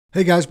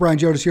Hey guys, Brian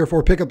Jodas here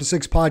for Pick Up the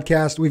Six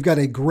podcast. We've got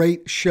a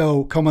great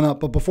show coming up,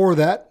 but before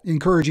that,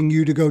 encouraging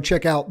you to go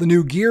check out the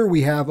new gear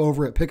we have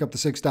over at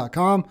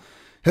pickupthesix.com.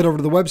 Head over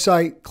to the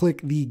website,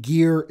 click the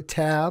gear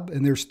tab,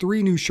 and there's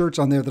 3 new shirts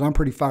on there that I'm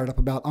pretty fired up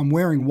about. I'm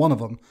wearing one of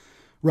them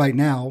right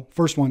now.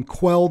 First one,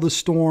 Quell the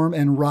Storm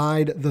and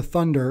Ride the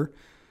Thunder.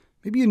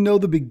 Maybe you know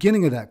the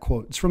beginning of that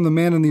quote. It's from the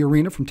Man in the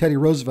Arena from Teddy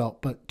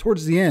Roosevelt, but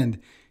towards the end,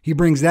 he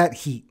brings that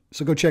heat.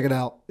 So go check it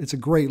out. It's a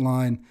great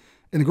line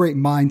and a great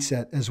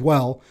mindset as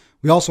well.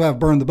 We also have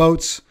Burn the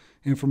Boats.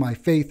 And for my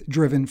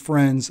faith-driven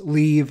friends,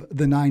 Leave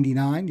the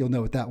 99. You'll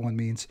know what that one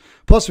means.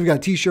 Plus, we've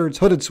got t-shirts,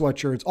 hooded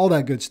sweatshirts, all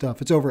that good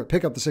stuff. It's over at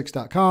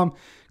pickupthesix.com.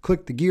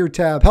 Click the gear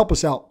tab. Help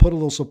us out. Put a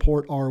little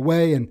support our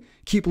way and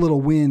keep a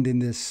little wind in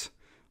this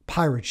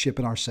pirate ship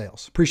in our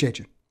sails. Appreciate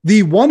you.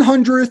 The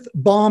 100th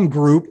Bomb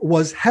Group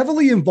was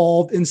heavily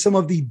involved in some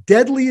of the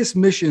deadliest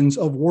missions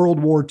of World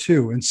War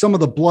II and some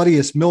of the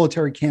bloodiest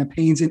military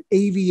campaigns in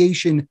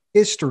aviation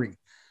history.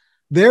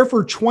 There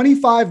for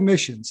 25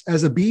 missions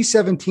as a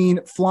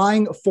B-17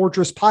 Flying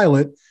Fortress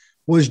pilot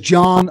was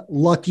John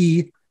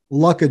Lucky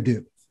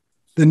Luckadoo.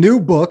 The new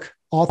book,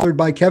 authored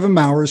by Kevin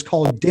Maurer, is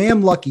called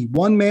Damn Lucky,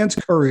 One Man's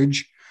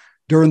Courage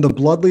During the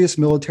Bloodiest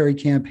Military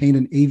Campaign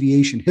in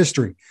Aviation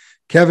History.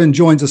 Kevin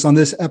joins us on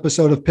this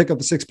episode of Pick Up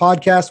the Six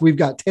podcast. We've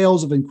got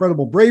tales of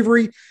incredible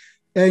bravery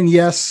and,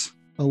 yes,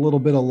 a little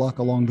bit of luck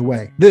along the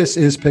way. This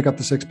is Pick Up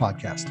the Six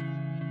podcast.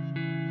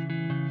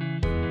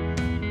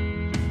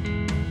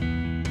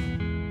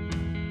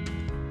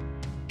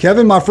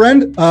 Kevin, my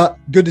friend,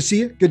 good to see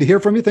you. Good to hear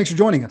from you. Thanks for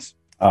joining us.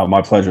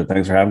 My pleasure.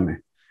 Thanks for having me.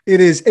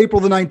 It is April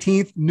the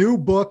 19th. New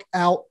book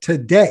out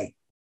today.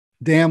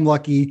 Damn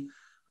Lucky,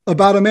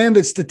 about a man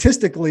that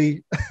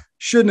statistically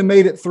shouldn't have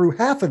made it through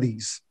half of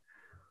these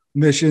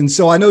missions.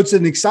 So I know it's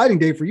an exciting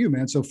day for you,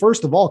 man. So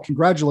first of all,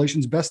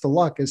 congratulations. Best of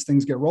luck as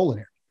things get rolling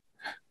here.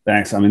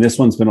 Thanks. I mean, this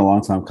one's been a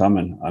long time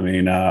coming. I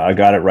mean, I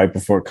got it right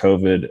before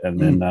COVID. And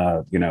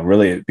then,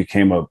 really it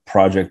became a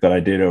project that I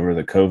did over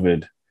the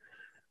COVID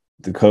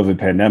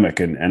pandemic.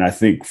 And I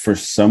think for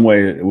some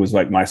way it was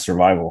like my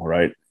survival,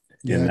 right?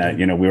 In that,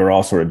 we were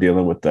all sort of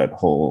dealing with that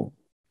whole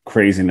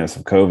craziness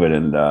of COVID.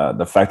 And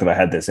the fact that I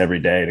had this every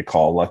day to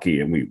call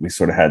Lucky, and we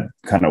sort of had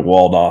kind of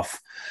walled off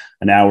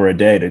an hour a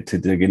day to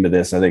dig into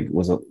this, I think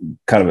was a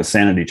kind of a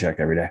sanity check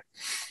every day.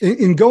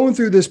 In going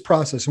through this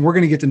process, and we're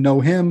going to get to know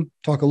him,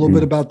 talk a little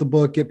bit about the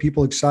book, get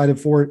people excited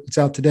for it. It's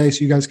out today,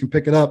 so you guys can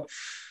pick it up.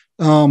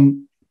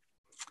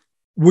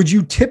 Would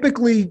you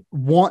typically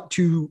want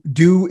to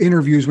do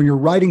interviews when you're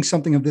writing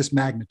something of this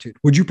magnitude?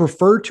 Would you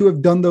prefer to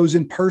have done those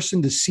in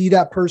person, to see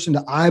that person,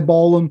 to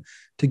eyeball them,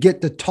 to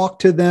get to talk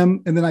to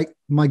them? And then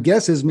my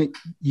guess is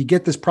you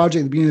get this project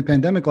at the beginning of the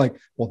pandemic, like,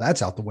 well,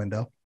 that's out the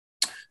window.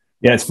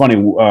 Yeah, it's funny.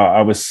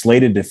 I was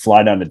slated to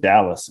fly down to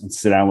Dallas and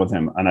sit down with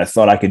him, and I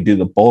thought I could do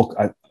the bulk.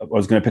 I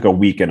was going to pick a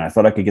weekend. I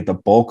thought I could get the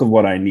bulk of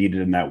what I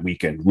needed in that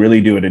weekend, really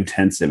do it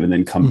intensive, and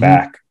then come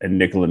back and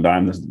nickel and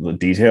dime the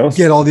details.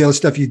 Get all the other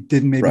stuff you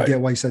didn't maybe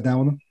get while you sat down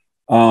with him.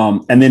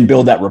 And then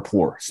build that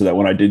rapport so that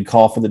when I did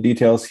call for the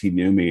details, he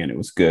knew me and it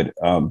was good.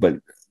 But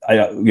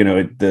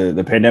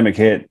the pandemic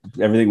hit,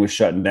 everything was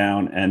shutting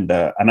down, and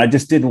I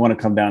just didn't want to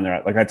come down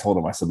there. Like I told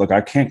him, I said, look, I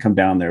can't come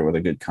down there with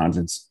a good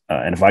conscience.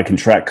 And if I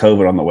contract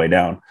COVID on the way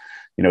down,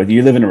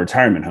 you live in a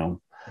retirement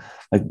home.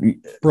 Like,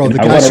 bro, the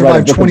guy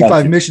survived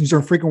 25 missions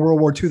during freaking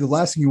World War II. The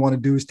last thing you want to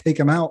do is take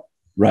him out.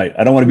 Right.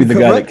 I don't want to be the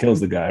guy that kills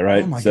the guy.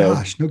 Right. Oh my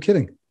gosh. No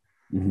kidding.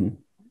 Mm-hmm.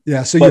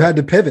 Yeah. So you had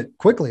to pivot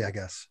quickly, I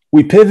guess.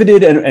 We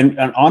pivoted. And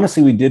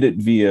honestly, we did it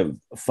via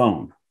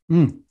phone.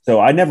 So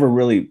I never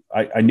really,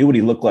 I knew what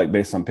he looked like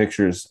based on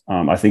pictures.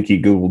 I think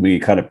he Googled me,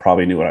 kind of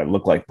probably knew what I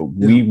looked like, but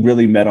we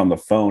really met on the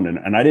phone,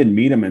 and I didn't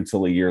meet him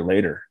until a year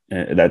later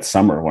that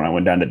summer when I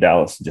went down to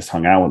Dallas and just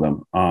hung out with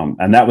him.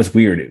 And that was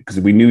weird because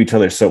we knew each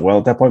other so well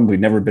at that point.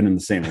 We'd never been in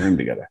the same room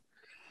together.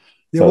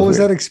 Yeah. So what was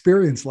that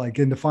experience like?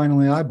 And to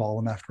finally eyeball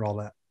him after all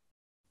that?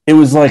 It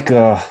was like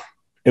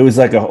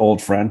an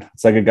old friend.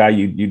 It's like a guy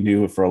you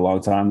knew for a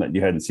long time that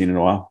you hadn't seen in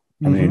a while.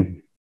 I mean,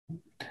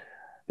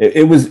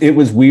 it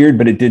was weird,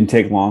 but it didn't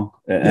take long,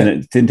 and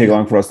it didn't take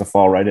long for us to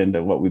fall right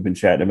into what we've been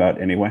chatting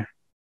about anyway.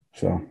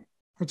 So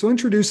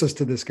introduce us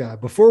to this guy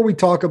before we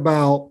talk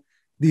about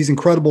these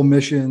incredible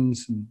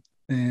missions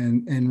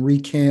and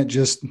recant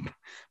just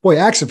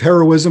acts of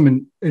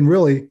heroism and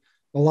really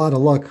a lot of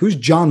luck. Who's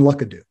John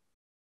Luckadoo?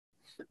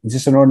 He's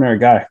just an ordinary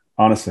guy,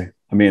 honestly.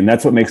 I mean,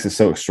 that's what makes it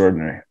so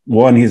extraordinary.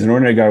 One, he's an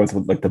ordinary guy with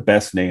like the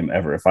best name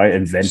ever. If I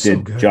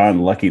invented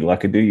John Lucky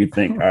Luckadoo, you'd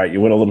think, all right, you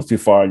went a little too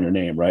far on your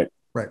name, right?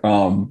 Right.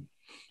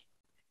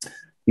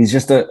 He's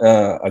just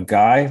a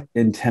guy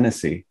in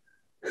Tennessee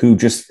who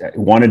just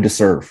wanted to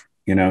serve.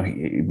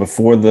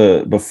 Before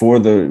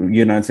the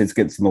United States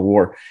gets in the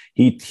war,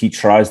 he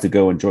tries to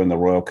go and join the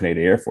Royal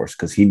Canadian Air Force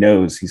because he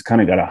knows he's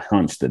kind of got a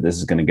hunch that this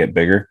is going to get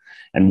bigger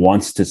and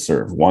wants to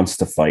serve, wants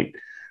to fight.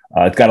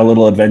 It's got a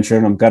little adventure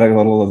in him, got a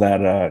little of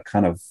that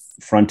kind of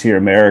frontier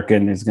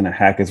American. He's going to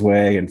hack his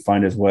way and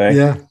find his way.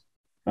 Yeah.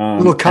 A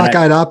little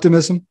cockeyed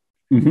optimism.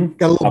 Mm-hmm.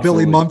 Got a little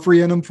Billy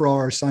Mumphrey in him for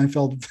our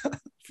Seinfeld.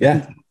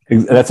 Yeah.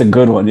 That's a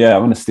good one. Yeah,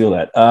 I'm going to steal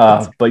that.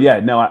 But yeah,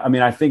 no, I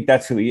mean, I think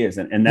that's who he is.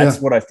 And that's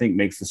what I think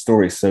makes the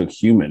story so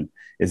human,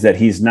 is that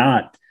he's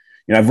not,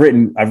 I've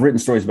written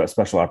stories about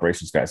special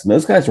operations guys, and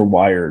those guys are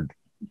wired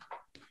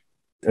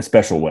a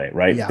special way,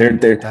 right? Yeah,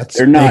 they're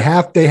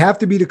not, they have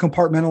to be to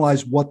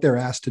compartmentalize what they're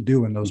asked to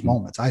do in those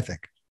moments, I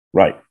think.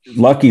 Right.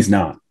 Lucky's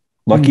not.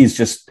 Lucky's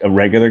just a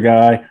regular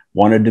guy,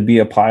 wanted to be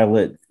a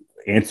pilot,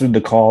 answered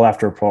the call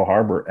after Pearl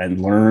Harbor,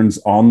 and learns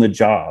on the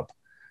job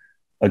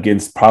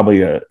against probably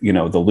the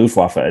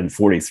Luftwaffe in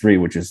 43,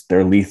 which is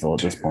they're lethal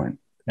at this point.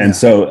 And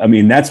so, I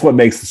mean, that's what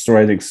makes the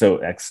story, I think,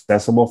 so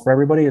accessible for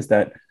everybody, is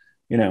that,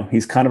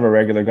 he's kind of a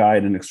regular guy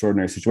in an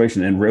extraordinary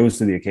situation and rose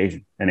to the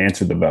occasion and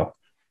answered the bell.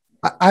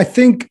 I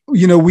think,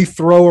 we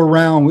throw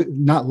around,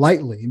 not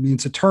lightly, I mean,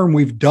 it's a term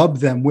we've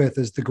dubbed them with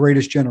as the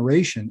greatest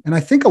generation. And I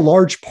think a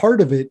large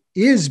part of it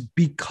is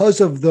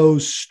because of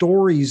those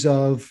stories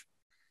of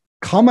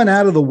coming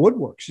out of the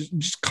woodworks,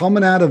 just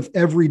coming out of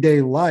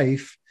everyday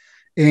life,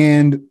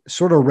 and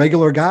sort of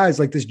regular guys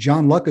like this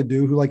John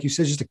Luckadoo, who, like you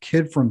said, is just a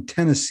kid from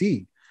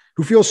Tennessee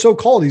who feels so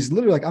called. He's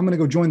literally like, I'm going to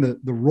go join the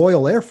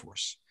Royal Air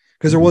Force,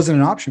 because there wasn't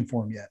an option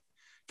for him yet.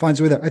 Finds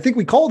a way there. I think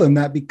we called him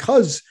that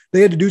because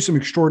they had to do some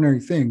extraordinary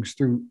things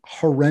through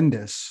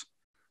horrendous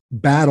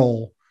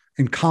battle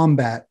and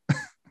combat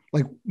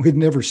like we'd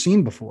never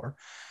seen before.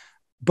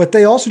 But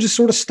they also just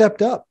sort of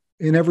stepped up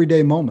in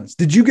everyday moments.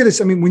 Did you get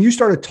us? I mean, when you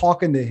started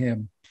talking to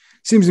him,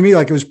 it seems to me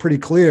like it was pretty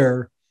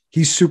clear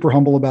he's super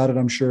humble about it,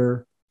 I'm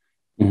sure,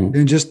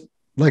 and just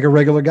like a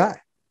regular guy.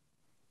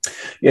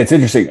 Yeah, it's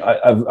interesting.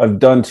 I've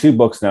done 2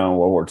 books now in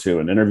World War II,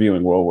 and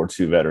interviewing World War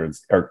II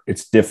veterans,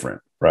 it's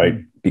different,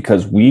 right?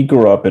 Because we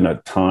grew up in a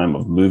time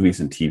of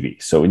movies and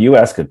TV. So when you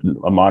ask a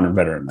modern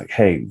veteran, like,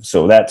 hey,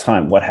 so that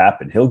time, what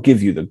happened? He'll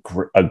give you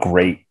a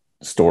great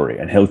story,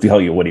 and he'll tell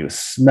you what he was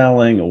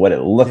smelling and what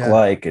it looked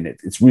like, and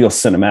it's real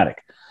cinematic.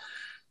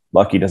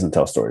 Lucky doesn't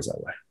tell stories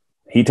that way.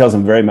 He tells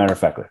them very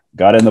matter-of-factly,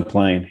 got in the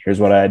plane, here's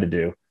what I had to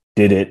do,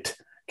 did it,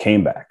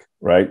 came back,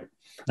 right?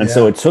 And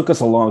so it took us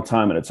a long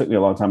time, and it took me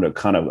a long time to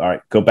kind of, all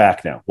right, go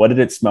back now. What did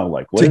it smell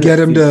like? To get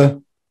him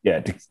to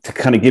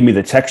kind of give me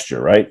the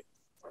texture, right?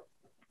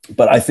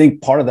 But I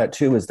think part of that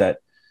too is that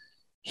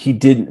he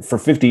didn't, for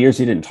 50 years,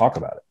 he didn't talk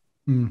about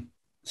it.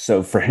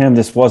 So for him,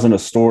 this wasn't a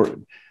story.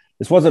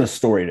 This wasn't a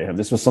story to him.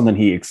 This was something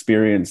he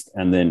experienced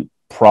and then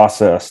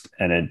processed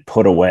and had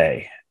put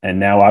away. And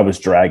now I was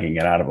dragging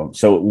it out of him.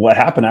 So what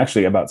happened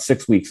actually about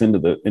 6 weeks into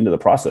the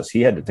process,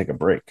 he had to take a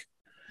break.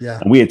 Yeah.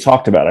 And we had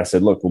talked about it. I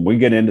said, look, when we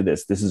get into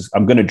this,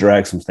 I'm going to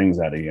drag some things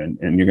out of you,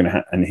 and you're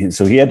going to,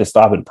 so he had to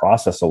stop and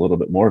process a little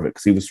bit more of it,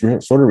 because he was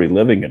sort of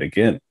reliving it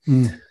again.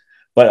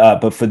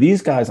 But for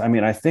these guys, I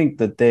mean, I think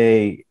that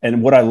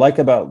and what I like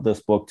about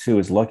this book too,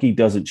 is Lucky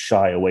doesn't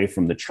shy away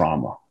from the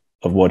trauma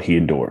of what he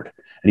endured,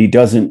 and he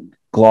doesn't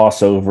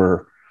gloss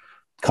over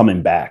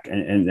coming back.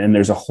 And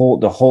there's the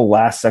whole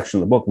last section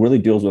of the book really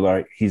deals with, all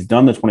right, he's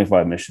done the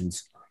 25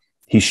 missions.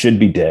 He should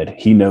be dead.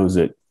 He knows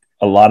it.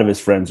 A lot of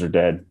his friends are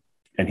dead.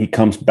 And he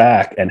comes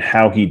back, and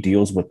how he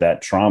deals with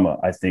that trauma,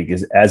 I think,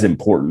 is as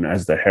important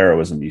as the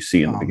heroism you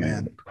see in the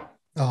beginning.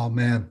 Oh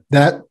man.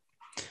 That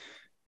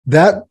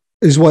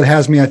is what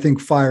has me, I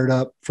think, fired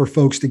up for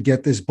folks to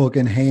get this book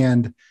in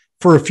hand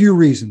for a few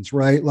reasons,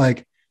 right?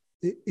 Like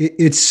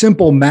it's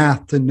simple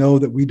math to know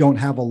that we don't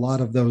have a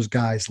lot of those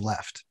guys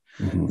left.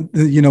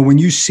 When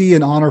you see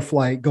an honor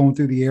flight going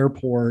through the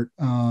airport,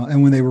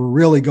 and when they were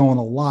really going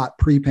a lot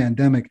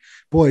pre-pandemic,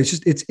 boy,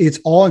 it's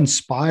awe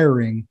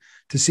inspiring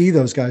to see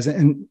those guys.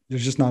 And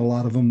there's just not a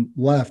lot of them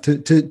left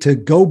to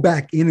go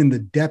back in the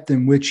depth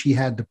in which he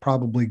had to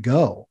probably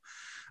go.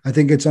 I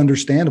think it's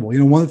understandable.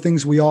 One of the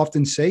things we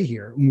often say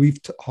here, and we've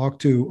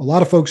talked to a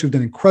lot of folks who've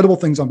done incredible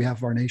things on behalf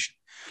of our nation,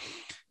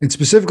 and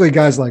specifically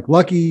guys like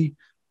Lucky,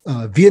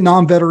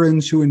 Vietnam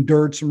veterans who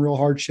endured some real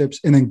hardships,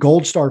 and then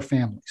Gold Star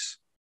families.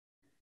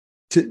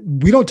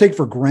 We don't take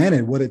for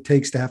granted what it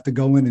takes to have to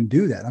go in and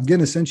do that. I'm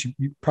getting a sense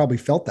you probably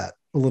felt that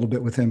a little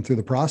bit with him through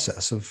the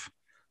process of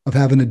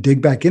having to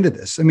dig back into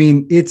this. I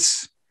mean,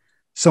 it's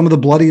some of the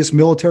bloodiest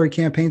military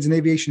campaigns in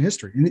aviation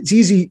history. And it's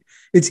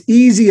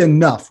easy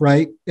enough,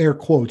 right? Air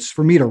quotes,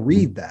 for me to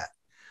read that.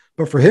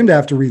 But for him to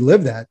have to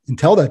relive that and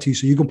tell that to you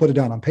so you can put it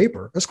down on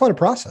paper, that's quite a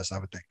process, I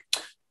would think.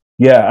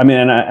 Yeah. I mean,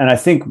 and I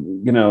think,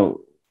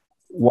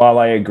 while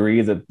I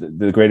agree that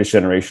the Greatest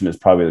Generation is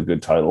probably a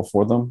good title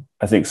for them,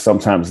 I think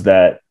sometimes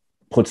that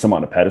puts them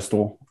on a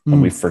pedestal,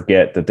 and we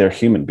forget that they're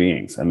human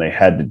beings, and they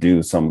had to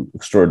do some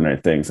extraordinary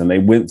things, and they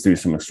went through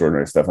some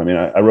extraordinary stuff. I mean,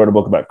 I wrote a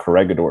book about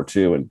Corregidor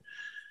too, and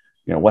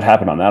what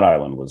happened on that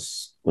island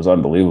was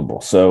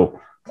unbelievable.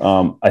 So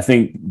I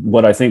think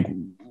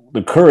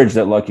the courage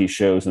that Lucky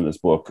shows in this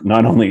book,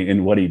 not only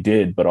in what he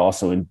did, but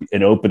also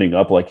in opening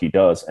up like he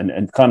does,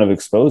 and kind of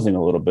exposing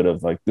a little bit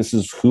of like, this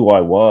is who I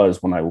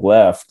was when I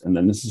left, and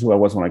then this is who I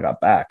was when I got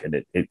back,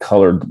 and it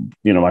colored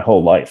my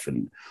whole life,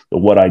 and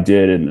what I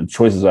did and the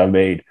choices I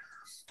made.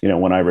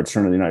 When I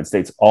returned to the United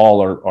States,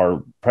 all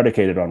are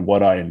predicated on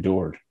what I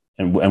endured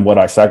and what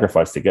I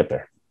sacrificed to get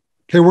there.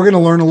 Okay, we're going to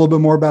learn a little bit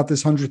more about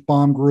this 100th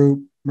Bomb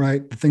Group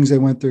right? The things they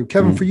went through.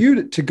 Kevin, for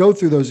you to go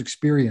through those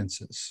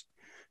experiences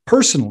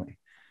personally,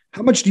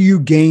 how much do you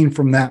gain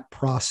from that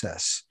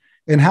process?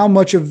 And how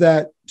much of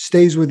that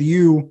stays with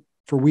you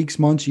for weeks,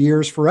 months,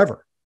 years,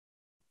 forever?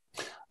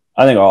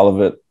 I think all of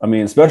it. I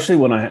mean, especially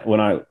when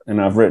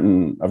I've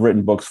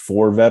written books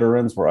for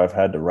veterans where I've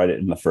had to write it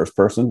in the first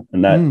person,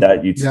 and I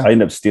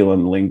end up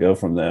stealing lingo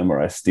from them,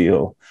 or I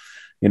steal,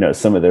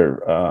 some of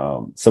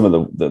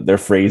their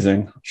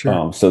phrasing.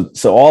 Sure.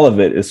 So all of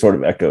it is sort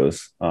of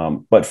echoes.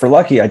 But for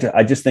Lucky, I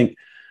think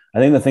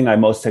the thing I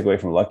most take away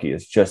from Lucky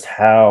is just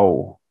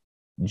how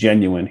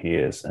genuine he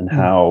is, and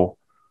how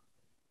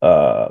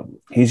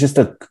he's just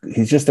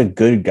a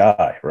good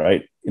guy,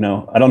 right?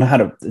 I don't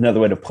know another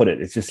way to put it.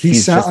 It's just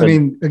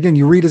again,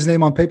 you read his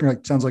name on paper,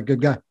 like, sounds like a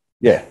good guy.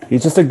 Yeah,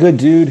 he's just a good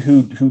dude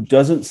who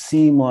doesn't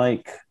seem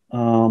like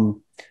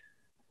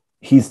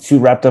he's too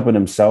wrapped up in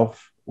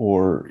himself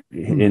or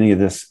any of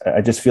this.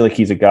 I just feel like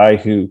he's a guy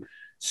who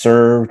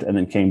served and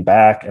then came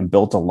back and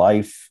built a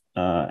life,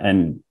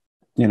 and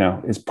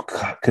is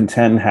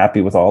content and happy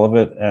with all of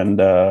it.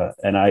 And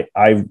I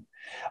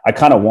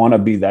kind of want to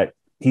be that.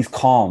 He's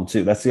calm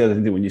too. That's the other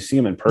thing. When you see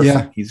him in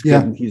person, he's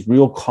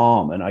real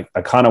calm. And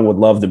I kind of would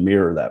love to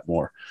mirror that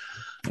more,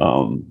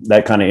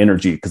 that kind of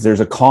energy, because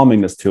there's a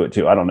calmingness to it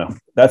too. I don't know.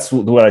 That's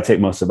what I take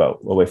most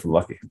away from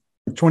Lucky.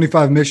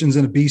 25 missions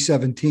in a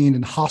B-17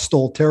 in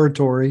hostile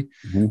territory.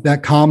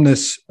 That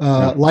calmness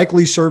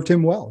likely served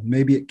him well.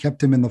 Maybe it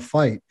kept him in the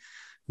fight.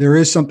 There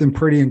is something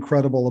pretty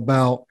incredible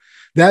about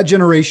that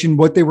generation,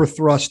 what they were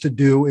thrust to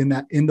do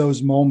in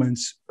those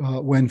moments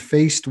when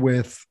faced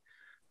with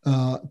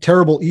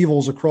terrible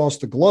evils across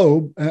the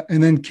globe,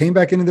 and then came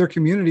back into their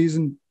communities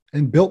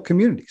and built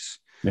communities.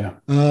 Yeah.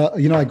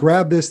 I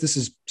grabbed this. This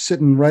is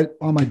sitting right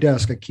on my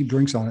desk. I keep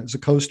drinks on it. It's a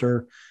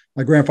coaster.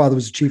 My grandfather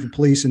was the chief of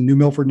police in New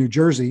Milford, New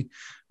Jersey,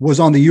 was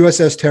on the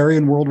USS Terry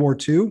in World War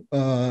II,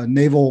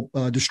 naval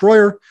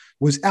destroyer,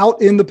 was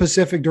out in the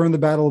Pacific during the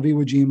Battle of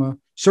Iwo Jima,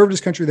 served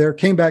his country there,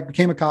 came back,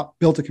 became a cop,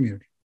 built a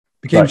community,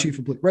 became chief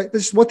of police, right?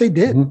 This is what they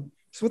did.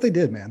 This is what they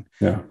did, man.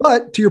 Yeah.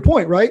 But to your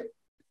point, right?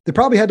 They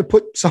probably had to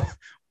put some.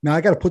 Now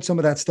I got to put some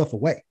of that stuff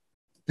away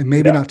and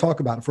maybe not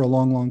talk about it for a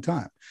long, long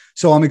time.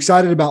 So I'm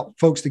excited about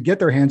folks to get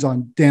their hands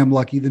on Damn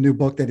Lucky, the new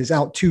book that is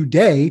out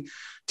today,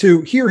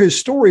 to hear his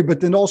story, but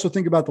then also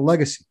think about the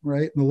legacy,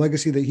 right? And the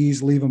legacy that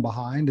he's leaving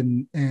behind,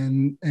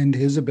 and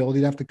his ability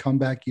to have to come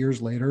back years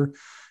later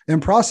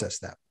and process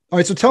that. All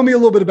right. So tell me a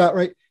little bit about,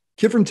 right?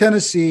 Kid from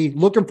Tennessee,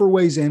 looking for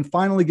ways in,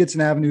 finally gets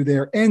an avenue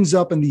there, ends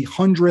up in the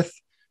 100th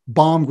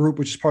Bomb Group,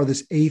 which is part of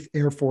this 8th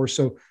Air Force.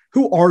 So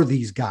who are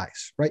these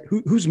guys, right?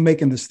 Who's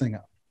making this thing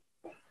up?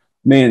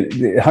 Man,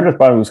 the 100th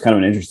bomb was kind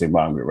of an interesting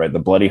bomb group, right? The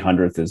bloody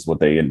 100th is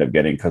what they end up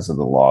getting because of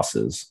the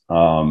losses.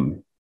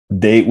 When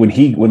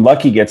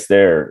Lucky gets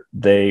there,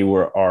 they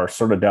are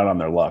sort of down on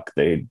their luck.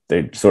 They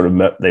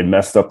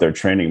messed up their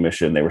training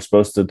mission. They were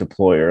supposed to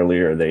deploy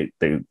earlier.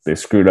 They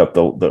screwed up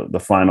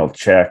the final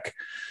check,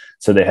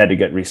 so they had to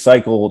get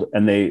recycled.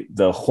 And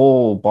the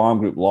whole bomb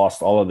group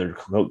lost all of their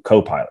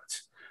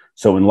co-pilots.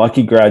 So when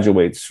Lucky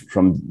graduates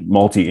from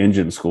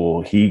multi-engine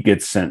school, he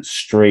gets sent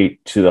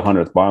straight to the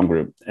 100th Bomb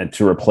Group and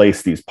to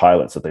replace these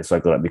pilots that they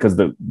cycled out, because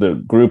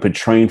the group had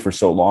trained for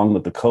so long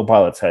that the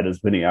co-pilots had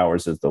as many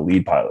hours as the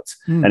lead pilots.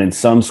 And in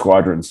some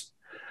squadrons,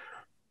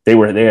 they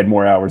had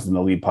more hours than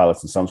the lead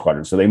pilots in some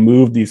squadrons. So they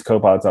moved these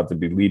co-pilots out to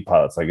be lead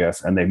pilots, I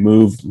guess, and they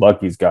moved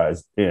Lucky's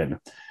guys in.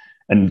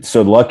 And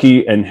so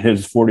Lucky and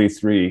his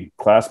 43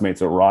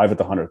 classmates arrive at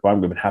the 100th Bomb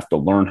Group and have to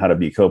learn how to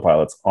be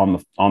co-pilots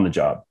on the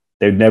job.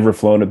 They've never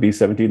flown a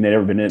B-17. They've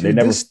never been in. Dude,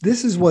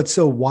 this is what's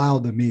so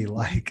wild to me.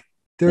 Like,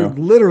 they're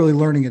literally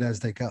learning it as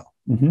they go.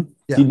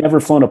 Yeah. He'd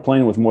never flown a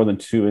plane with more than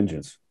 2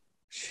 engines.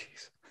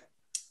 Jeez.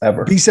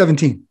 Ever.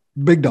 B-17,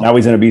 big dog. Now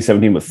he's in a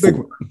B-17 with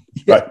 4.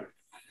 Yeah.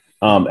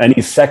 Right. And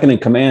he's second in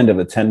command of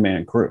a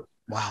 10-man crew.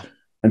 Wow.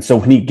 And so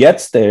when he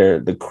gets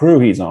there, the crew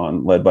he's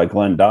on, led by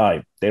Glenn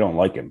Dye, they don't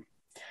like him.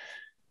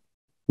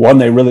 One,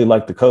 they really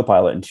like the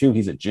co-pilot, and 2,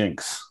 he's a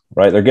jinx,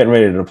 right? They're getting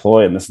ready to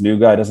deploy, and this new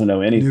guy doesn't know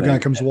anything. New guy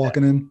comes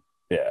walking in.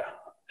 Yeah.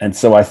 And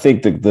so I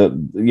think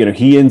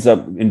he ends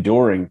up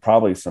enduring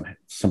probably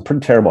some pretty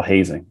terrible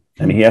hazing,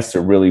 and he has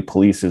to really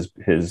police his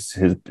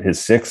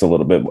six a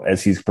little bit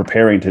as he's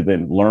preparing to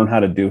then learn how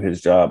to do his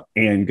job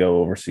and go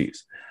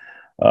overseas.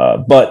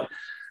 But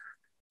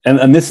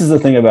this is the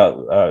thing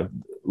about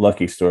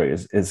Lucky's story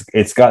is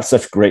it's got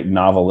such great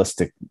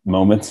novelistic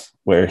moments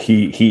where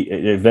he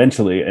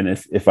eventually, and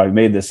if I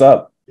made this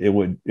up,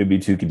 it'd be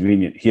too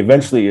convenient. He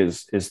eventually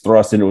is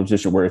thrust into a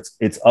position where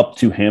it's up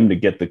to him to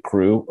get the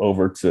crew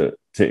over to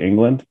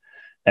England,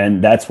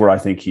 and that's where I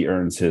think he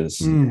earns his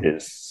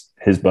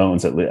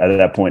bones at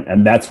that point,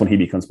 and that's when he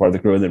becomes part of the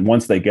crew. And then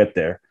once they get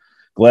there,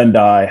 Glenn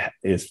Dye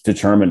is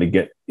determined to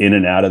get in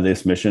and out of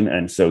this mission,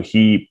 and so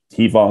he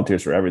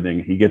volunteers for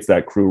everything. He gets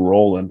that crew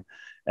rolling,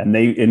 and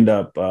they end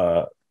up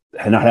not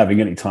having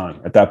any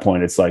time at that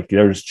point. It's like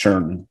they're just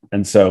churning,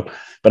 and so.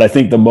 But I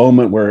think the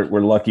moment where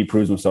Lucky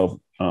proves himself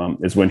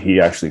is when he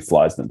actually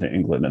flies them to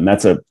England. And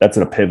that's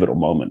a pivotal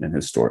moment in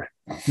his story.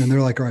 And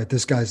they're like, all right,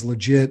 this guy's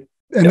legit.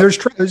 And there's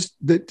trust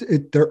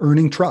that they're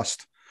earning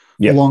trust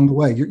along the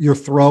way. You're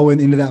throwing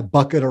into that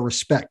bucket of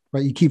respect,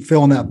 right? You keep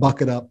filling that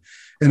bucket up.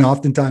 And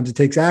oftentimes it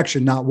takes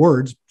action, not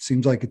words.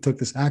 Seems like it took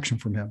this action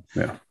from him.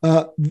 Yeah.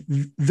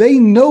 They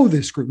know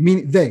this group,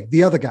 meaning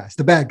the other guys,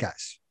 the bad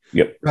guys.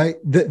 Yep. Right.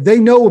 They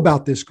know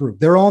about this group.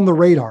 They're on the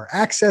radar.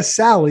 Access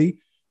Sally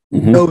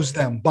knows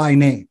them by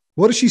name.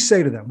 What does she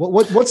say to them?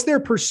 What's their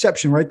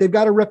perception, right? They've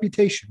got a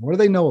reputation. What do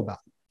they know about?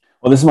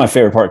 Well, this is my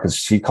favorite part because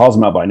she calls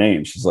them out by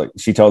name.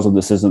 She tells them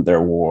this isn't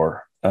their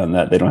war and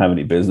that they don't have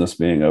any business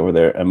being over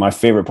there. And my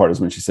favorite part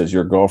is when she says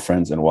your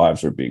girlfriends and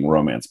wives are being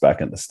romanced back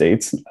in the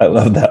States. I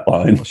love that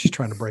line. Well, she's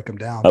trying to break them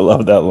down. I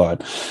love that line.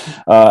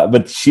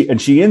 But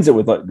she ends it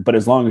with, but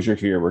as long as you're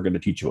here, we're going to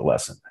teach you a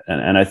lesson.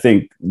 And I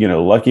think,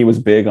 Lucky was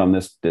big on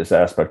this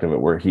aspect of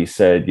it where he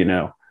said,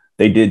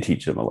 they did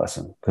teach them a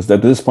lesson because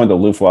at this point, the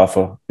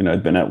Luftwaffe,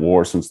 had been at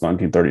war since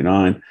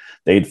 1939.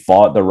 They'd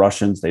fought the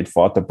Russians. They'd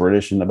fought the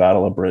British in the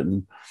Battle of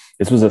Britain.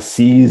 This was a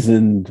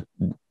seasoned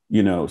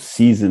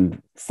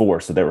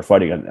force that they were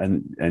fighting.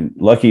 And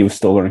Lucky was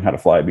still learning how to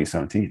fly a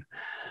B-17.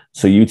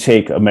 So you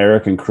take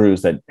American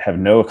crews that have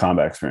no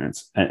combat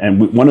experience.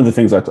 And one of the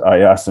things I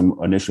asked him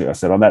initially, I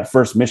said, on that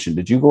first mission,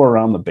 did you go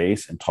around the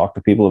base and talk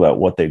to people about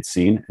what they'd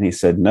seen? And he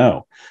said,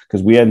 no,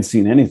 because we hadn't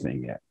seen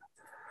anything yet.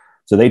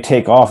 So they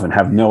take off and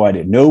have no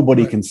idea.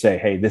 Nobody can say,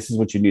 hey, this is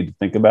what you need to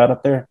think about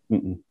up there.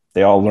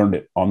 They all learned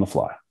it on the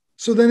fly.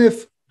 So then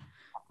if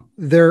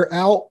they're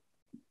out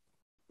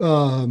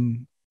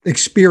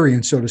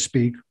experienced, so to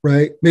speak,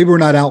 right? Maybe we're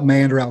not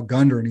outmanned or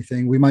outgunned or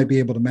anything. We might be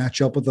able to match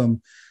up with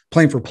them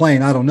plane for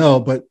plane. I don't know,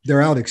 but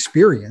they're out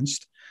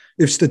experienced.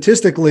 If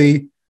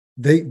statistically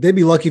they'd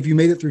be lucky if you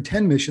made it through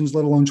 10 missions,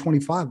 let alone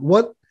 25.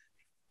 What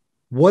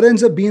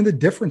ends up being the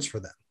difference for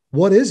them?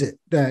 What is it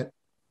that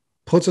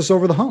puts us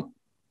over the hump?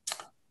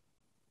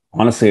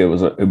 Honestly, it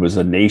was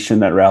a nation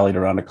that rallied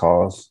around a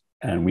cause,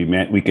 and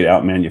we could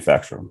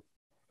out-manufacture them.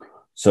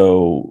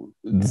 So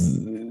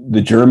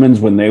the Germans,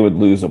 when they would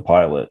lose a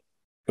pilot,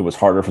 it was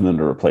harder for them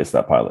to replace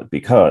that pilot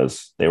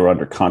because they were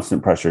under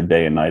constant pressure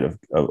day and night of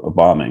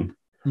bombing.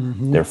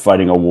 Mm-hmm. They're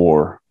fighting a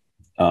war,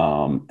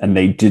 and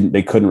they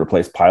couldn't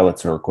replace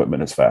pilots or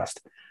equipment as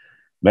fast.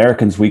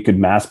 Americans, we could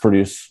mass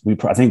produce.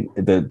 I think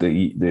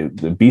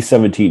the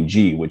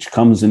B-17G, which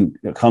comes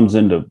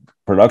into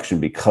production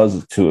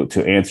because to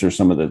answer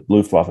some of the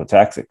Luftwaffe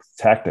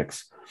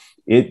tactics,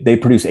 they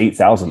produced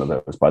 8,000 of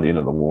those by the end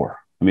of the war.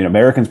 I mean,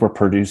 Americans were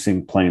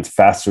producing planes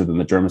faster than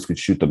the Germans could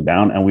shoot them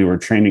down, and we were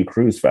training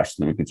crews faster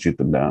than we could shoot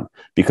them down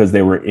because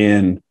they were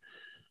in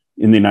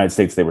the United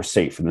States. They were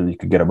safe, and then you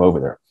could get them over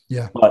there.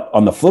 Yeah. But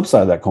on the flip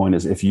side of that coin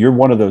is if you're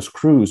one of those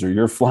crews or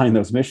you're flying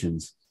those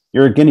missions,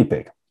 you're a guinea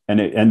pig.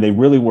 And they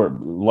really were.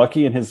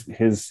 Lucky, and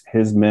his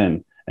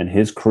men and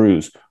his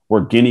crews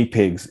were guinea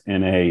pigs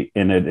in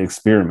an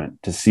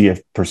experiment to see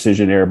if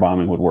precision air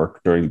bombing would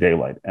work during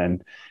daylight.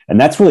 And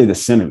that's really the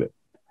sin of it.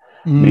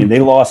 I mean, they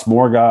lost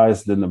more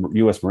guys than the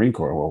U.S. Marine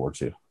Corps in World War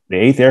II. The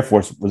 8th Air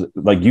Force was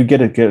like, you get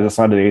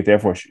assigned to the 8th Air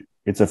Force,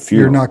 it's a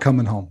fear. You're not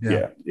coming home.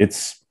 Yeah.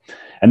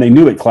 And they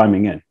knew it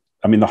climbing in.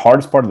 I mean, the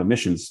hardest part of the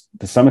missions,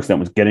 to some extent,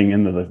 was getting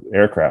into the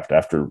aircraft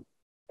after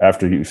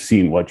you've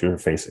seen what you're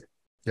facing.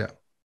 Yeah.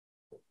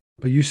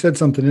 But you said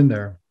something in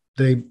there.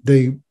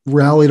 They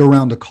rallied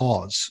around a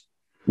cause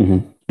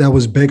that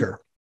was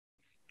bigger.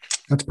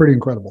 That's pretty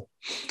incredible.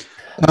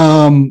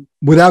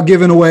 Without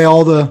giving away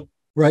all the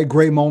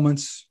great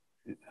moments,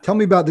 tell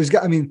me about this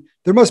guy. I mean,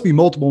 there must be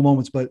multiple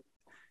moments, but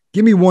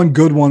give me one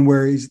good one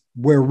where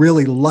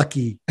really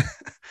Lucky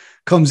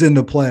comes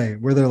into play,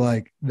 where they're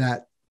like,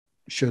 that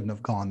shouldn't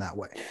have gone that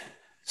way.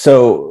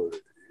 So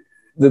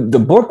the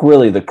book,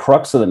 really, the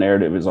crux of the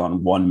narrative is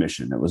on one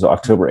mission. It was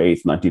October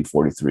 8th,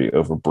 1943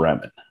 over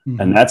Bremen. Mm-hmm.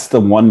 And that's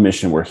the one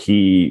mission where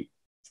he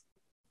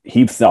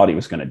thought he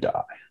was going to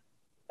die.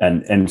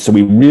 And so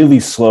we really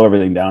slow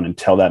everything down and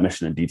tell that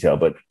mission in detail.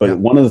 But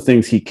one of the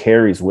things he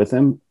carries with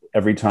him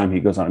every time he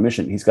goes on a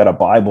mission, he's got a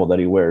Bible that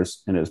he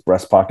wears in his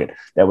breast pocket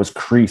that was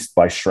creased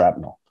by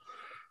shrapnel.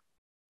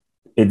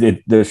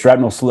 The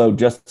shrapnel slowed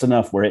just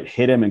enough where it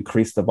hit him and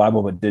creased the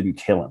Bible, but didn't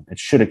kill him. It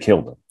should have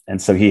killed him.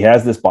 And so he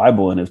has this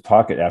Bible in his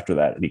pocket after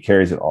that, and he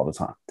carries it all the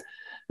time.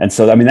 And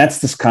so, I mean, that's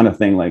this kind of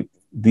thing. Like,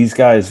 these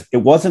guys, it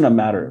wasn't a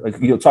matter, like,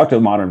 you'll talk to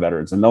modern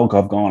veterans and they'll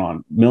have gone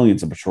on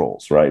millions of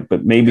patrols, right?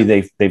 But maybe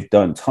they've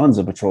done tons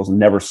of patrols and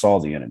never saw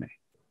the enemy.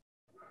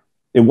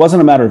 It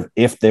wasn't a matter of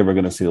if they were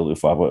going to see the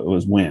Luftwaffe, it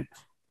was when,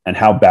 and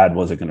how bad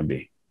was it going to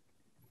be.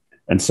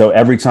 And so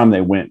every time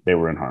they went, they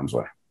were in harm's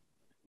way.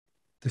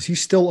 Does he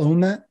still own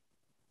that?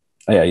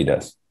 Oh, yeah, he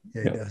does.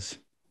 Yeah, he does.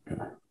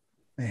 Yeah.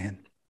 Man,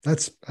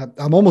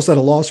 I'm almost at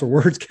a loss for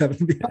words, Kevin,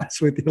 to be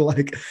honest with you.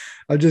 Like,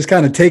 I've just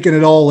kind of taken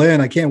it all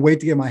in. I can't wait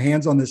to get my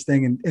hands on this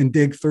thing and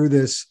dig through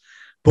this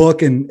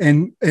book and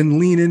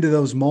lean into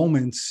those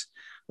moments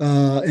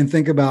and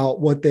think about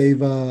what they've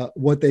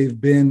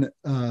been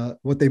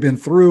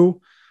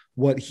through,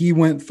 what he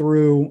went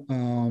through,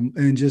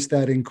 and just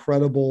that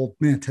incredible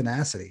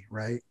tenacity,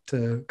 right?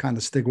 To kind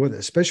of stick with it,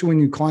 especially when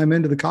you climb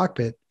into the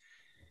cockpit.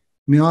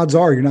 I mean, odds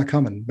are you're not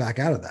coming back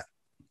out of that.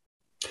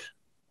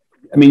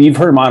 I mean, you've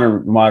heard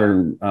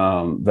modern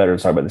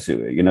veterans talk about this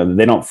too. You know,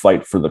 they don't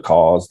fight for the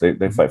cause;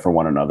 they fight for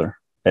one another.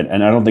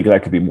 And I don't think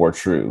that could be more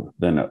true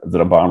than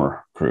a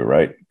bomber crew,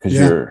 right? Because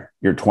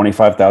you're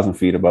 25,000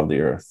 feet above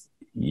the earth.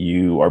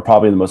 You are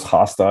probably the most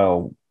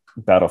hostile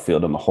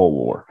battlefield in the whole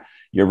war.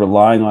 You're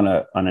relying on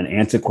an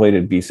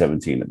antiquated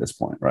B-17 at this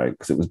point, right?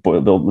 Because it was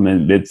built in the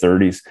mid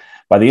 30s.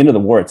 By the end of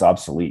the war, it's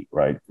obsolete,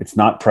 right? It's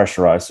not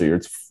pressurized, so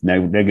it's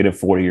negative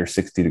 40 or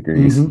 60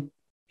 degrees.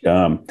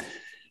 Mm-hmm.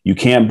 You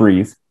can't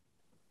breathe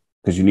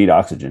because you need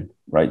oxygen,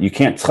 right? You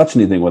can't touch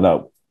anything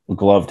without a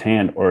gloved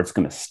hand, or it's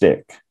going to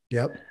stick.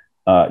 Yep.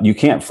 You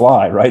can't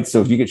fly, right?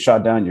 So if you get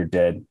shot down, you're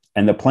dead,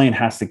 and the plane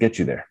has to get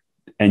you there.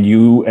 And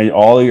you and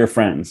all of your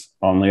friends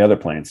on the other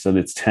planes, so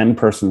it's 10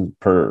 person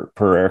per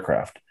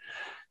aircraft.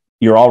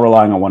 You're all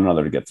relying on one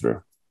another to get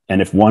through.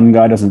 And if one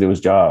guy doesn't do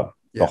his job,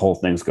 the whole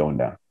thing's going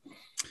down.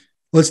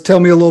 Let's tell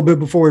me a little bit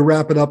before we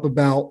wrap it up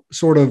about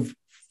sort of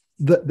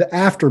the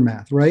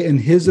aftermath, right? And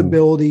his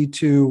ability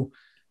to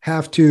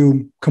have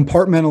to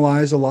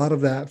compartmentalize a lot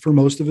of that for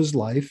most of his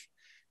life,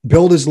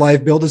 build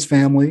his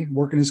family,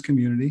 work in his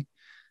community,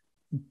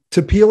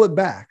 to peel it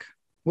back.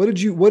 What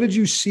did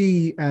you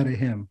see out of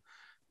him?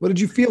 What did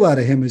you feel out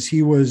of him as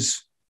he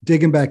was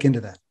digging back into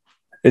that?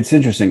 It's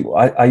interesting.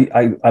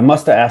 I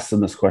must have asked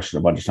him this question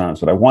a bunch of times,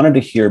 but I wanted to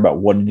hear about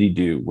what did he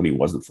do when he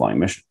wasn't flying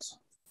missions?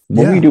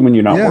 What do you do when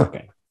you're not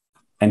working?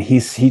 And he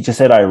just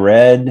said, I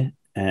read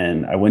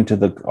and I went to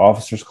the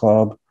officers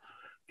club.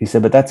 He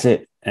said, but that's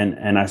it.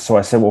 So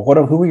I said, well,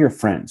 who were your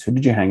friends? Who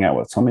did you hang out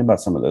with? Tell me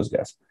about some of those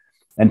guys.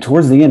 And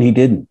towards the end, he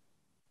didn't.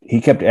 He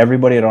kept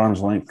everybody at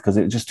arm's length because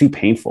it was just too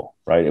painful,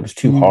 right? It was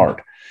too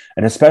hard.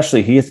 And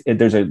especially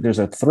there's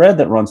a thread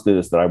that runs through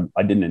this that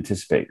I didn't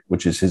anticipate,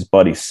 which is his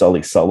buddy,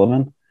 Sully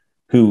Sullivan,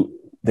 who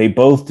they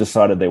both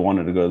decided they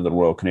wanted to go to the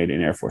Royal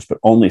Canadian Air Force, but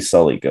only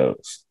Sully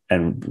goes.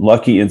 And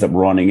Lucky ends up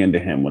running into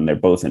him when they're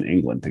both in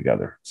England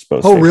together.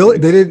 Oh, really?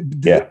 They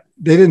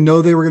didn't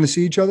know they were going to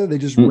see each other. They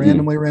just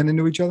randomly ran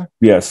into each other.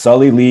 Yeah.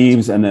 Sully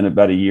leaves. And then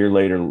about a year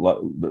later,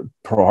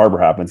 Pearl Harbor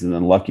happens, and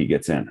then Lucky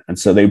gets in. And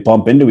so they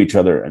bump into each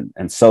other,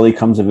 and Sully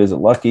comes to visit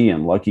Lucky,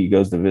 and Lucky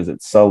goes to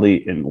visit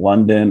Sully in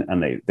London.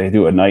 And they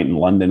do a night in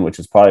London, which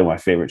is probably my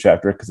favorite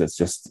chapter, because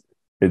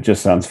it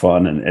just sounds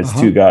fun. And it's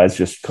two guys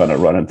just kind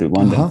of running through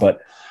London.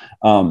 But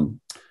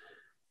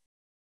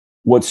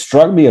what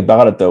struck me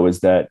about it, though,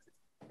 is that,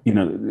 you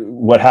know,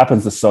 what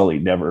happens to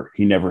Sully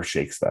he never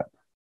shakes that.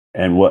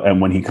 And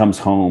when he comes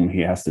home,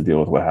 he has to deal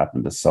with what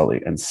happened to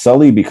Sully. And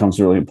Sully becomes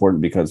really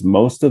important because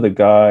most of the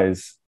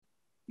guys,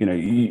 you know,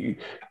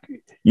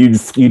 you'd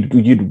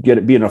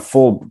be in a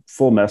full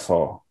mess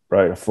hall,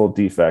 right? A full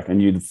defect,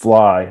 and you'd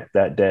fly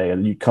that day,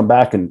 and you'd come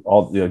back and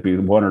be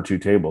one or two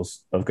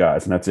tables of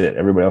guys, and that's it.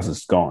 Everybody else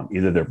is gone.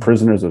 Either they're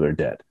prisoners or they're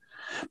dead.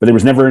 But there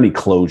was never any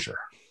closure.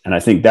 And I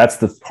think that's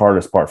the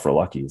hardest part for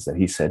Lucky, is that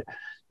he said,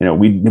 you know,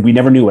 we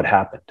never knew what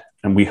happened,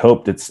 and we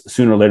hoped that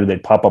sooner or later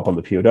they'd pop up on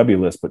the POW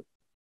list, but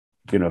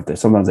you know,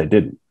 sometimes they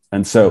didn't.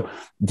 And so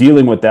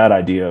dealing with that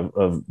idea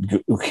of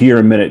here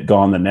a minute,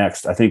 gone the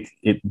next, I think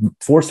it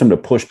forced him to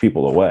push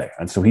people away.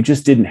 And so he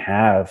just didn't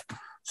have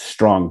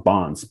strong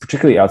bonds,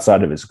 particularly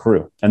outside of his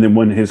crew. And then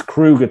when his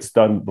crew gets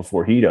done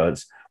before he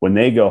does, when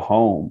they go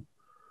home,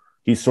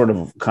 he's sort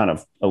of kind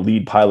of a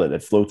lead pilot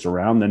that floats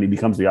around. Then he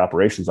becomes the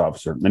operations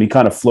officer. And he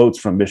kind of floats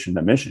from mission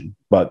to mission,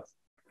 but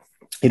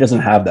he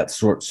doesn't have that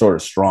sort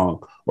of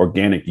strong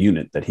organic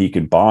unit that he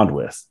could bond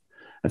with.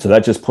 And so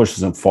that just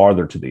pushes him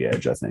farther to the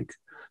edge, I think.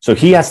 So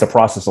he has to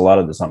process a lot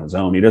of this on his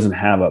own. He doesn't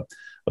have a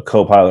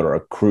co-pilot or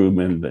a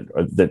crewman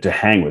that to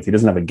hang with. He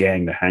doesn't have a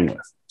gang to hang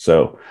with.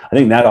 So I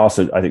think that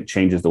also,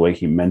 changes the way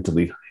he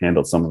mentally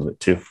handled some of it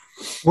too.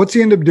 What's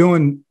he end up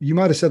doing? You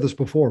might have said this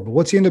before, but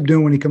what's he end up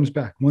doing when he comes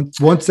back?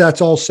 Once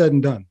that's all said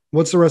and done,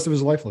 what's the rest of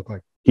his life look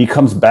like? He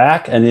comes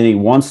back, and then he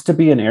wants to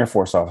be an Air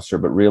Force officer,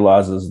 but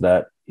realizes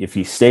that if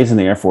he stays in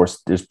the Air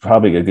Force, there's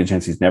probably a good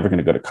chance he's never going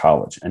to go to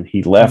college. And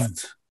he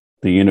left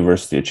the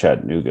University of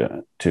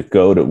Chattanooga to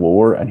go to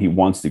war, and he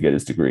wants to get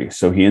his degree.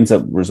 So he ends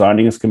up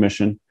resigning his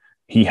commission.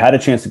 He had a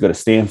chance to go to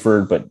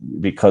Stanford, but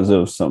because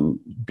of some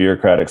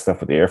bureaucratic stuff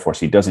with the Air Force,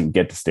 he doesn't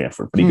get to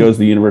Stanford. But he goes to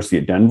the University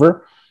of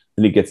Denver,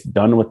 and he gets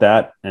done with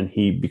that, and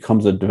he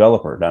becomes a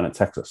developer down in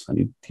Texas.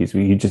 And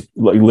he just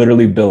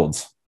literally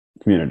builds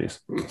communities.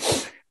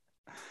 It's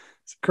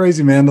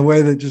crazy, man. The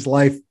way that just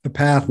life, the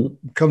path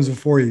comes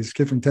before you. This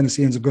kid from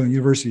Tennessee ends up going to the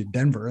University of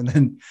Denver, and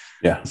then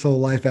his whole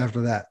life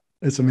after that.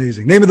 It's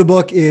amazing. Name of the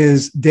book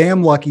is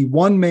Damn Lucky,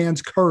 One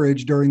Man's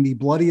Courage During the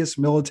Bloodiest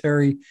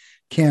Military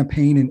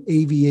Campaign in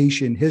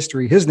Aviation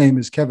History. His name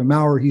is Kevin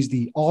Maurer. He's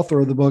the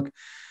author of the book,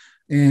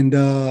 and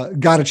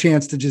got a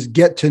chance to just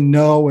get to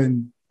know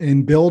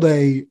and build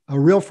a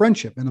real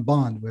friendship and a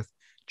bond with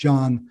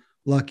John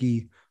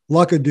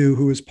Luckadoo,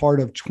 who is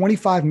part of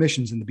 25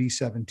 missions in the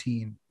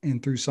B-17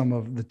 and through some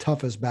of the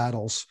toughest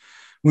battles.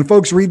 When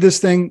folks read this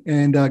thing,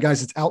 and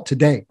guys, it's out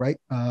today, right?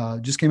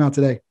 Just came out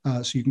today,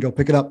 so you can go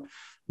pick it up.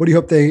 What do you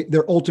hope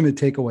their ultimate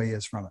takeaway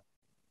is from it?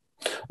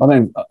 I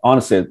mean,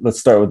 honestly, let's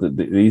start with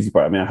the easy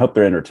part. I mean, I hope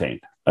they're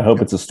entertained. I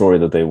hope it's a story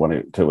that they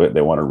want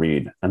to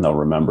read and they'll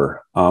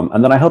remember.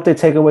 And then I hope they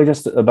take away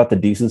just about the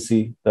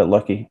decency that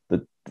Lucky,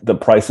 the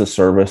price of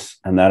service,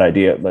 and that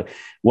idea. Like,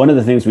 one of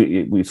the things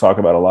we talk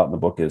about a lot in the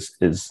book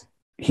is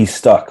he's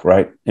stuck,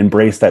 right?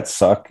 Embrace that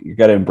suck. You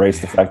got to embrace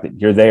the fact that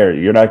you're there.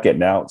 You're not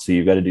getting out, so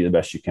you got to do the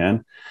best you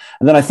can.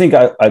 And then I think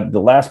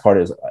the last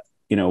part is,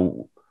 we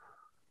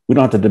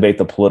don't have to debate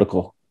the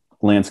political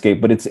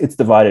landscape, but it's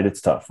divided.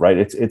 It's tough, right?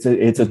 It's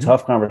a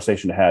tough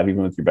conversation to have,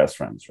 even with your best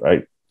friends,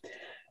 right?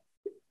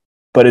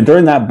 But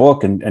during that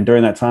book and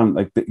during that time,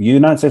 like, the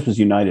United States was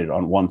united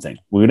on one thing.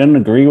 We didn't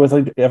agree with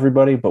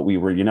everybody, but we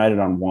were united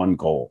on one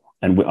goal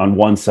and on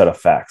one set of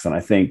facts. And I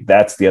think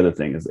that's the other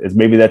thing is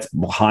maybe that's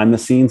behind the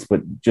scenes,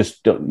 but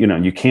just don't,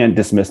 you can't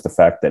dismiss the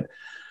fact that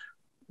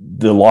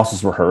the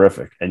losses were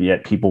horrific, and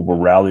yet people were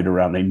rallied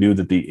around. They knew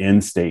that the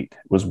end state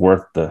was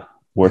worth the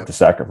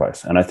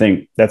sacrifice. And I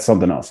think that's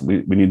something else.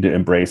 We need to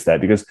embrace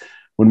that, because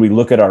when we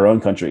look at our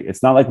own country,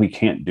 it's not like we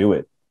can't do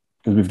it,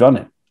 because we've done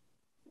it,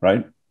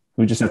 right?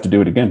 We just have to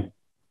do it again.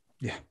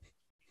 Yeah.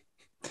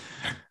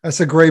 That's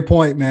a great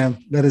point, man.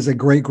 That is a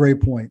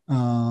great point.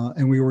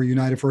 And we were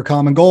united for a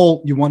common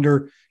goal. You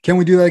wonder, can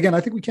we do that again?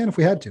 I think we can if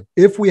we had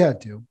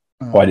to.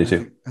 I do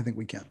too. I think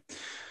we can.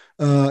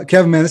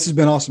 Kevin, man, this has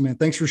been awesome, man.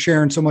 Thanks for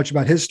sharing so much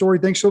about his story.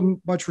 Thanks so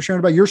much for sharing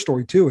about your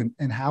story too,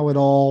 and how it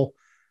all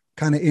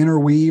kind of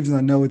interweaves. And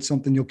I know it's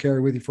something you'll carry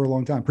with you for a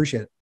long time.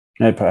 Appreciate it.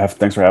 Hey,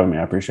 thanks for having me.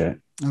 I appreciate it.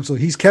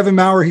 Absolutely. He's Kevin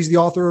Maurer. He's the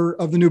author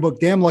of the new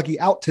book, Damn Lucky,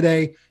 out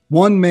today.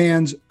 One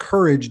Man's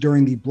Courage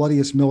During the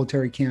Bloodiest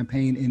Military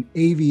Campaign in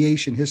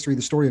Aviation History,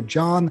 the story of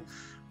John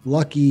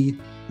Lucky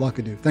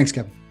Luckadoo. Thanks,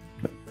 Kevin.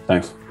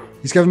 Thanks.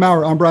 He's Kevin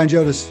Maurer. I'm Brian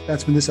Jodas.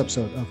 That's been this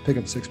episode of Pick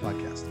Up the Six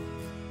Podcast.